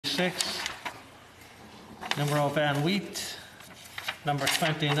26. Numero Van Wheat. Number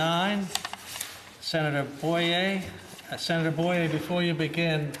 29, Senator Boyer. Senator Boyer, before you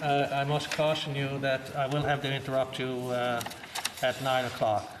begin, I must caution you that I will have to interrupt you at 9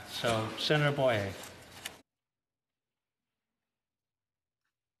 o'clock. So, Senator Boyer.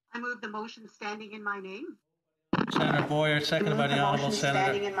 I move the motion standing in my name. Senator Boyer, seconded by the Honourable Senator.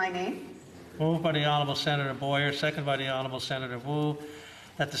 Standing in my name. Moved by the Honourable Senator Boyer, seconded by the Honourable Senator Wu,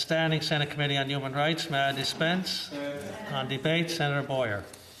 that the Standing Senate Committee on Human Rights may I dispense. On debate, Senator Boyer.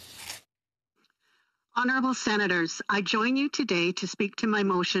 Honourable Senators, I join you today to speak to my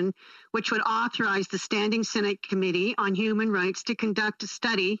motion, which would authorize the Standing Senate Committee on Human Rights to conduct a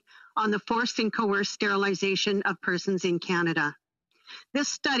study on the forced and coerced sterilization of persons in Canada. This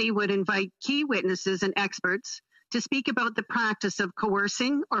study would invite key witnesses and experts to speak about the practice of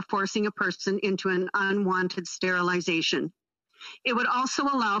coercing or forcing a person into an unwanted sterilization. It would also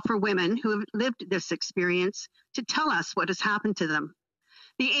allow for women who have lived this experience to tell us what has happened to them.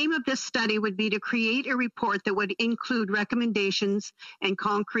 The aim of this study would be to create a report that would include recommendations and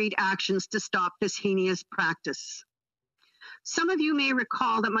concrete actions to stop this heinous practice. Some of you may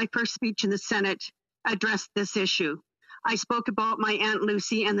recall that my first speech in the Senate addressed this issue. I spoke about my Aunt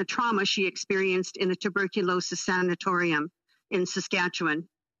Lucy and the trauma she experienced in a tuberculosis sanatorium in Saskatchewan.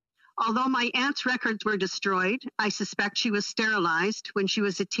 Although my aunt's records were destroyed, I suspect she was sterilized when she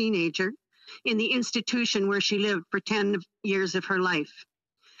was a teenager in the institution where she lived for 10 years of her life.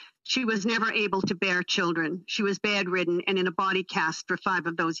 She was never able to bear children. She was bedridden and in a body cast for 5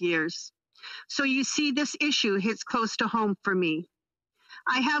 of those years. So you see, this issue hits close to home for me.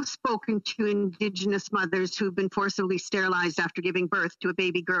 I have spoken to Indigenous mothers who've been forcibly sterilized after giving birth to a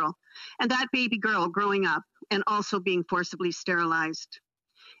baby girl, and that baby girl growing up and also being forcibly sterilized.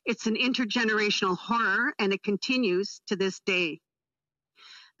 It's an intergenerational horror, and it continues to this day.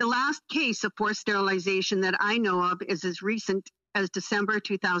 The last case of forced sterilization that I know of is as recent as December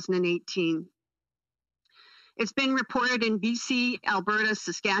 2018. It's been reported in BC, Alberta,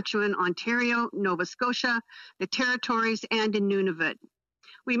 Saskatchewan, Ontario, Nova Scotia, the Territories, and in Nunavut.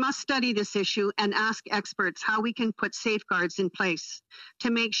 We must study this issue and ask experts how we can put safeguards in place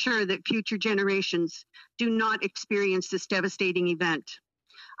to make sure that future generations do not experience this devastating event.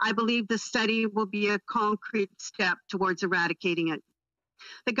 I believe this study will be a concrete step towards eradicating it.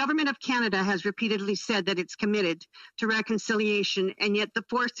 The Government of Canada has repeatedly said that it's committed to reconciliation, and yet the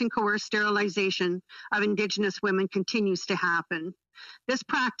forced and coerced sterilization of Indigenous women continues to happen. This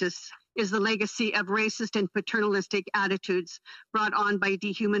practice is the legacy of racist and paternalistic attitudes brought on by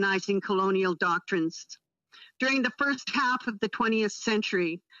dehumanizing colonial doctrines. During the first half of the 20th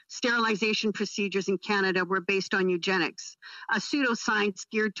century, sterilization procedures in Canada were based on eugenics, a pseudoscience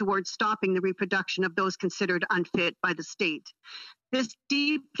geared towards stopping the reproduction of those considered unfit by the state. This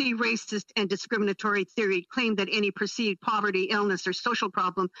deeply racist and discriminatory theory claimed that any perceived poverty, illness, or social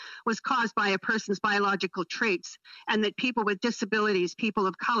problem was caused by a person's biological traits, and that people with disabilities, people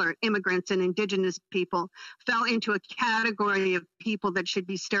of color, immigrants, and Indigenous people fell into a category of people that should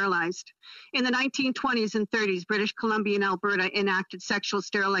be sterilized. In the 1920s and 30s, British Columbia and Alberta enacted sexual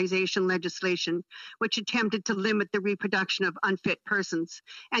sterilization legislation, which attempted to limit the reproduction of unfit persons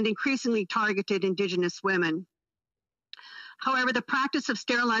and increasingly targeted Indigenous women. However, the practice of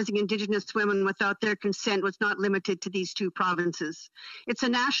sterilizing Indigenous women without their consent was not limited to these 2 provinces. It's a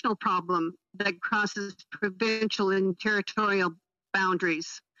national problem that crosses provincial and territorial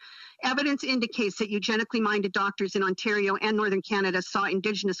boundaries. Evidence indicates that eugenically minded doctors in Ontario and Northern Canada saw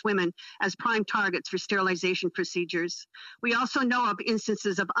Indigenous women as prime targets for sterilization procedures. We also know of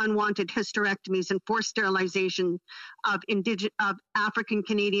instances of unwanted hysterectomies and forced sterilization of African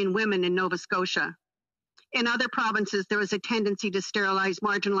Canadian women in Nova Scotia. In other provinces, there was a tendency to sterilize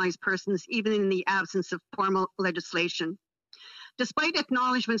marginalized persons, even in the absence of formal legislation. Despite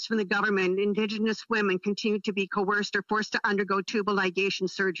acknowledgements from the government, Indigenous women continued to be coerced or forced to undergo tubal ligation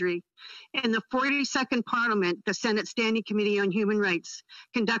surgery. In the 42nd Parliament, the Senate Standing Committee on Human Rights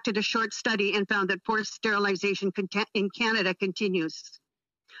conducted a short study and found that forced sterilization in Canada continues.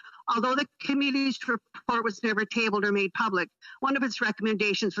 Although the committee's report was never tabled or made public, one of its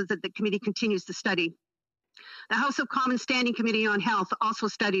recommendations was that the committee continues the study. The House of Commons Standing Committee on Health also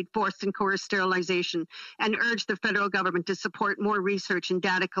studied forced and coerced sterilization and urged the federal government to support more research and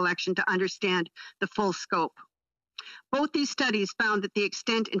data collection to understand the full scope. Both these studies found that the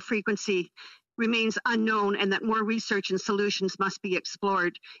extent and frequency remains unknown and that more research and solutions must be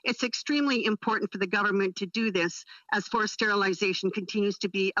explored. It's extremely important for the government to do this, as forced sterilization continues to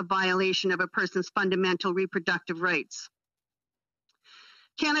be a violation of a person's fundamental reproductive rights.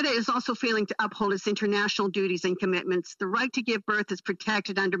 Canada is also failing to uphold its international duties and commitments. The right to give birth is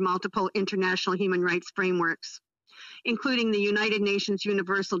protected under multiple international human rights frameworks, including the United Nations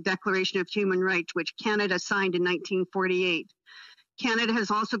Universal Declaration of Human Rights, which Canada signed in 1948. Canada has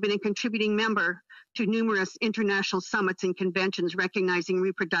also been a contributing member to numerous international summits and conventions recognizing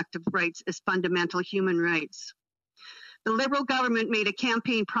reproductive rights as fundamental human rights. The Liberal government made a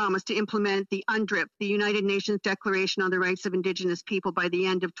campaign promise to implement the UNDRIP, the United Nations Declaration on the Rights of Indigenous People, by the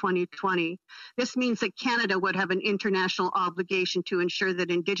end of 2020. This means that Canada would have an international obligation to ensure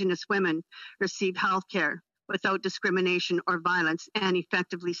that Indigenous women receive health care without discrimination or violence and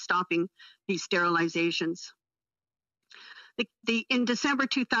effectively stopping these sterilizations. In December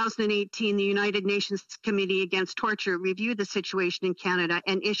 2018, the United Nations Committee Against Torture reviewed the situation in Canada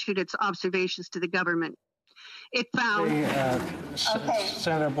and issued its observations to the government. It found...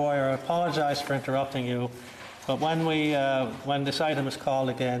 Senator Boyer, I apologize for interrupting you, but when this item is called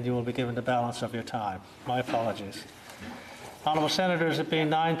again, you will be given the balance of your time. My apologies. Honourable Senators, it being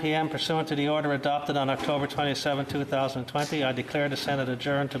 9 p.m. pursuant to the order adopted on October 27, 2020, I declare the Senate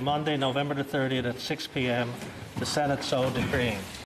adjourned to Monday, November the 30th at 6 p.m., the Senate so decreeing.